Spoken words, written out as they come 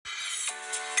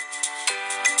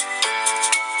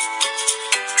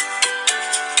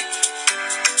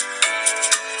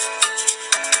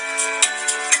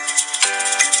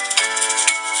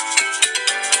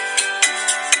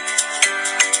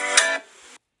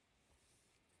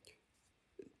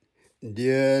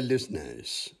Dear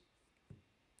listeners,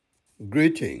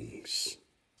 greetings.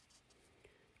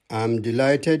 I'm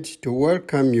delighted to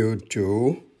welcome you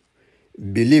to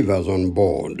Believers on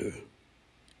Board.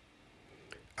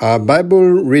 Our Bible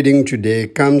reading today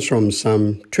comes from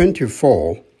Psalm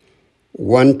 24,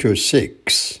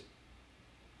 1-6.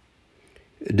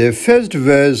 The first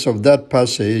verse of that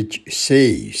passage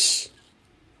says,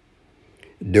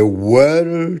 "The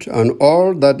world and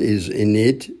all that is in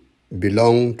it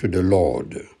belong to the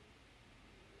Lord.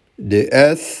 The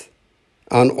earth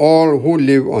and all who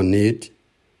live on it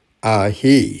are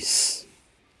His.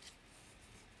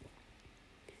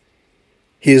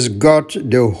 He's got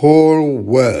the whole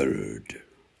world.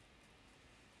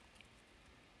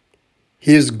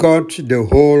 He's got the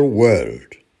whole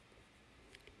world."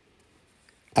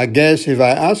 I guess if I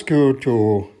ask you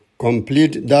to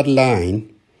complete that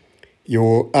line, you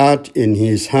will add "in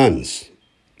His hands,"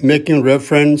 making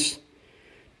reference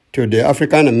to the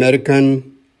African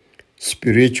American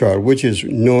spiritual, which is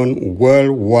known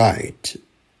worldwide.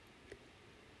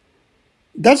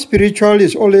 That spiritual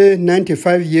is only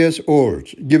 95 years old,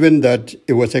 given that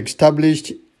it was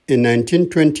established in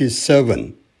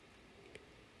 1927.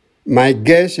 My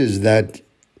guess is that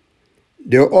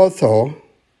the author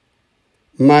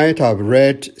might have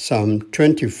read Psalm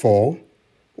 24,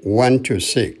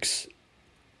 1-6.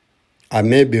 I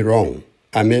may be wrong.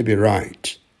 I may be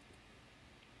right.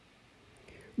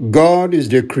 God is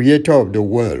the creator of the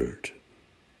world.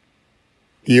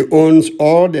 He owns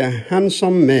all the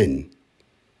handsome men,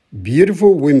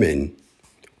 beautiful women,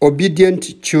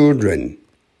 obedient children,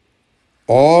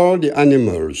 all the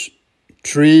animals,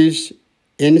 trees,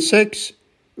 insects,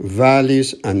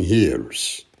 valleys, and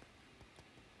hills.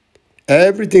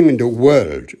 Everything in the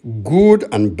world, good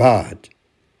and bad,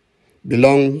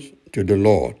 belongs to the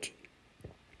Lord.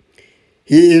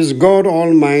 He is God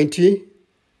Almighty,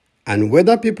 and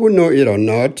whether people know it or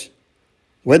not,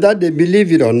 whether they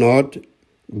believe it or not,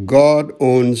 God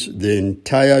owns the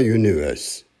entire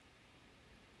universe.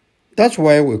 That's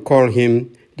why we call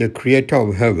Him the creator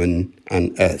of heaven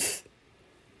and earth.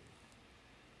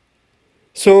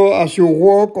 So as you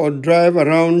walk or drive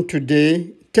around today,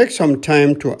 take some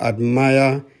time to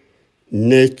admire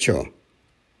nature.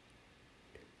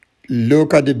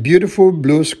 Look at the beautiful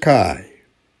blue sky,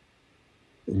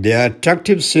 the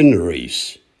attractive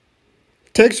sceneries.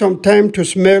 Take some time to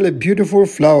smell a beautiful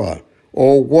flower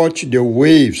or watch the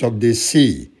waves of the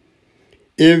sea.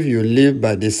 If you live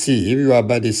by the sea, if you are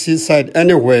by the seaside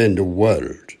anywhere in the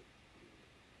world,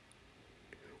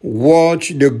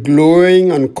 watch the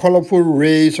glowing and colorful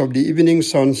rays of the evening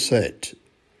sunset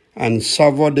and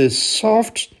savor the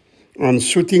soft and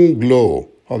soothing glow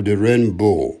of the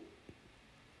rainbow.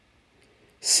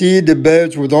 See the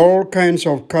birds with all kinds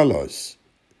of colors.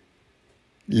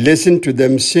 Listen to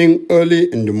them sing early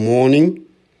in the morning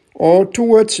or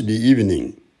towards the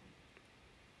evening.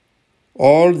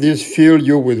 All this fill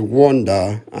you with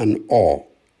wonder and awe.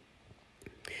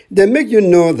 They make you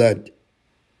know that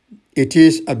it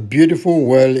is a beautiful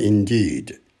world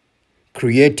indeed,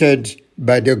 created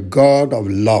by the God of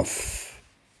love.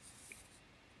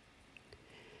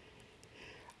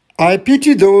 I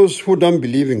pity those who don't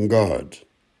believe in God.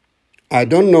 I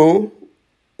don't know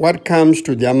what comes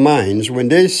to their minds when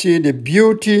they see the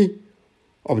beauty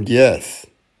of the earth.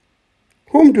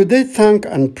 Whom do they thank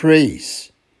and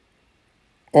praise?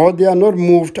 Or they are not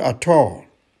moved at all?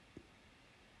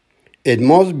 It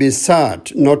must be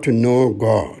sad not to know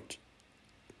God.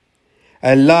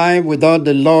 A life without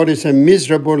the Lord is a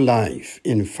miserable life,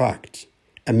 in fact,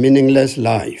 a meaningless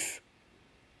life.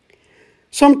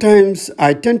 Sometimes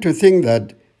I tend to think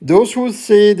that those who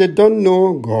say they don't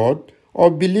know God or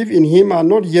believe in Him are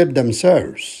not yet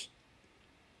themselves.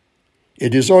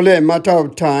 It is only a matter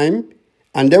of time,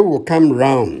 and they will come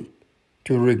round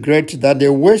to regret that they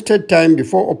wasted time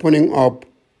before opening up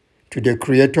to the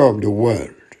Creator of the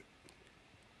world.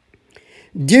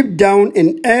 Deep down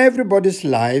in everybody's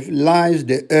life lies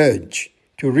the urge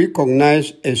to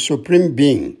recognize a supreme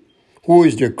being who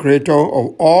is the creator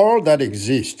of all that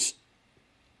exists.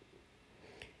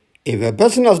 If a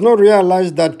person has not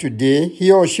realized that today,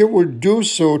 he or she will do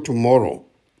so tomorrow.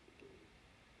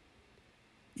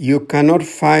 You cannot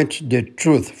fight the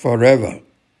truth forever.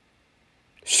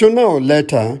 Sooner or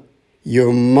later,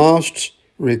 you must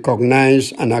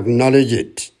recognize and acknowledge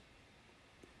it.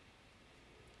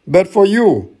 But for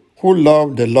you who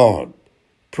love the Lord,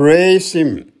 Praise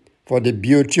Him for the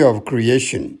beauty of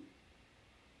creation.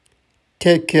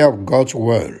 Take care of God's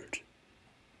world.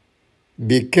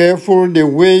 Be careful the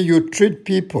way you treat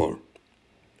people,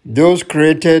 those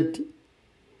created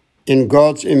in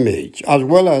God's image, as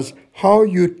well as how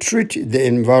you treat the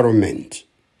environment.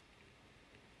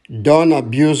 Don't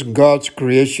abuse God's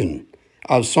creation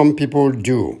as some people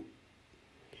do.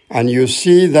 And you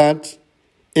see that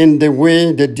in the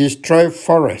way they destroy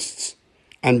forests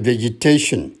and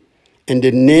vegetation in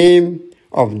the name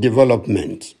of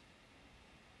development.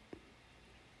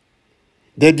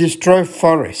 They destroy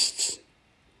forests.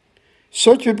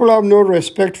 Such people have no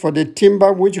respect for the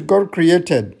timber which God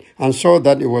created and saw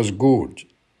that it was good.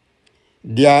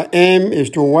 Their aim is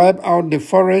to wipe out the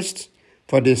forests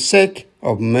for the sake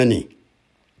of money.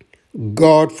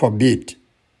 God forbid.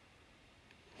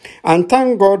 And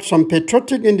thank God some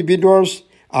patriotic individuals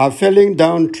are felling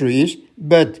down trees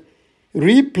but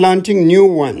replanting new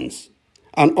ones,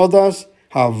 and others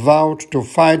have vowed to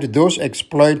fight those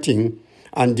exploiting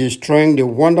and destroying the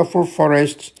wonderful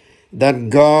forests that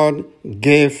God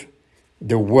gave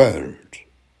the world.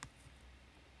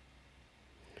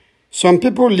 Some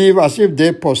people live as if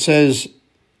they possess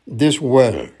this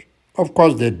world. Of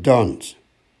course they don't.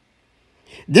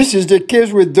 This is the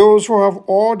case with those who have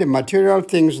all the material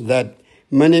things that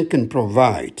money can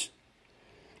provide.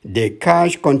 The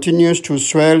cash continues to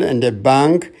swell in the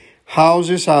bank,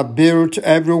 houses are built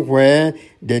everywhere,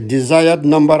 the desired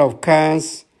number of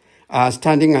cars are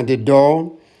standing at the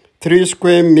door, 3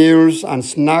 square meals and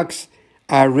snacks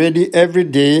are ready every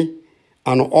day,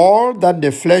 and all that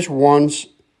the flesh wants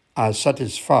are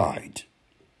satisfied.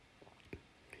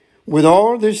 With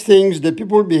all these things, the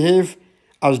people behave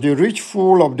as the rich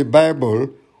fool of the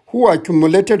Bible who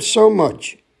accumulated so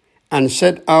much and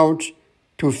set out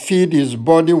to feed his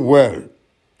body well,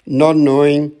 not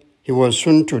knowing he was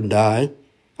soon to die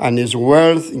and his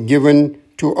wealth given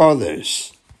to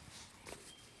others.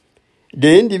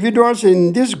 The individuals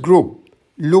in this group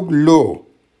look low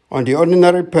on the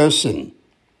ordinary person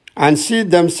and see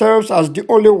themselves as the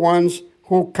only ones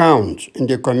who count in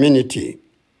the community.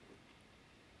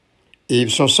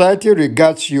 If society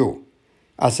regards you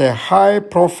as a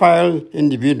high-profile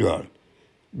individual,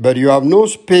 but you have no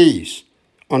space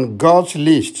on God's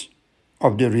list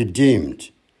of the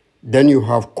redeemed, then you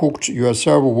have cooked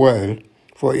yourself well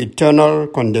for eternal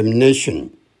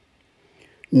condemnation.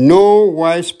 No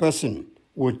wise person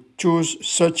would choose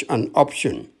such an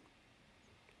option.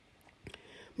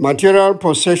 Material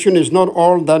possession is not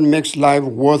all that makes life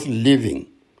worth living.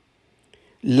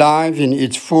 Life in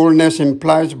its fullness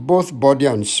implies both body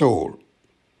and soul.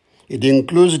 It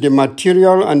includes the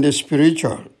material and the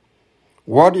spiritual,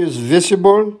 what is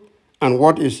visible and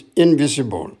what is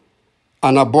invisible.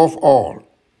 And above all,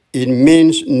 it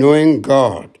means knowing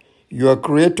God, your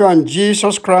Creator, and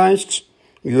Jesus Christ,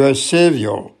 your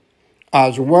Savior,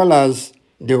 as well as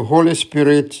the Holy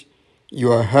Spirit,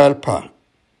 your Helper.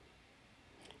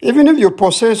 Even if you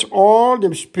possess all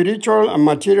the spiritual and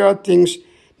material things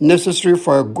necessary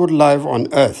for a good life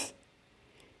on earth,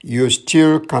 you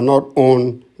still cannot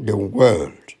own the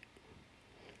world.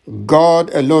 God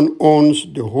alone owns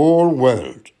the whole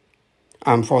world,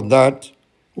 and for that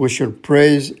we should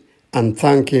praise and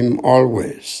thank Him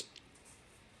always.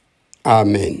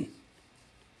 Amen.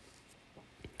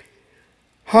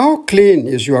 How clean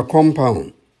is your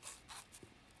compound?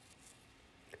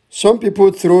 Some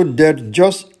people throw dirt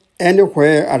just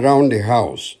anywhere around the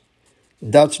house.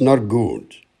 That's not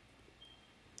good.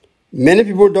 Many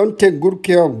people don't take good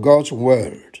care of God's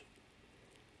word.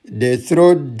 They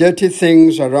throw dirty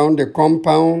things around the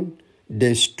compound,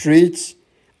 the streets,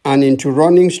 and into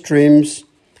running streams,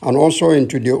 and also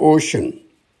into the ocean.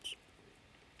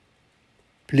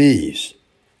 Please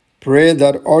pray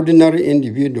that ordinary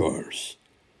individuals,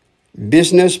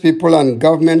 business people, and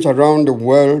governments around the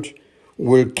world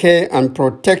will care and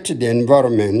protect the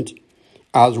environment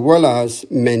as well as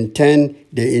maintain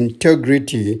the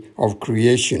integrity of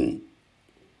creation.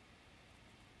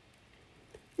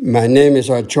 My name is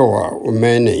Achoa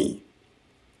Umene.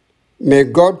 May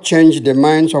God change the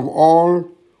minds of all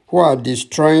who are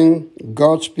destroying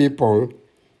God's people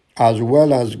as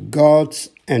well as God's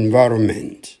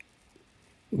environment.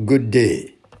 Good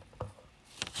day.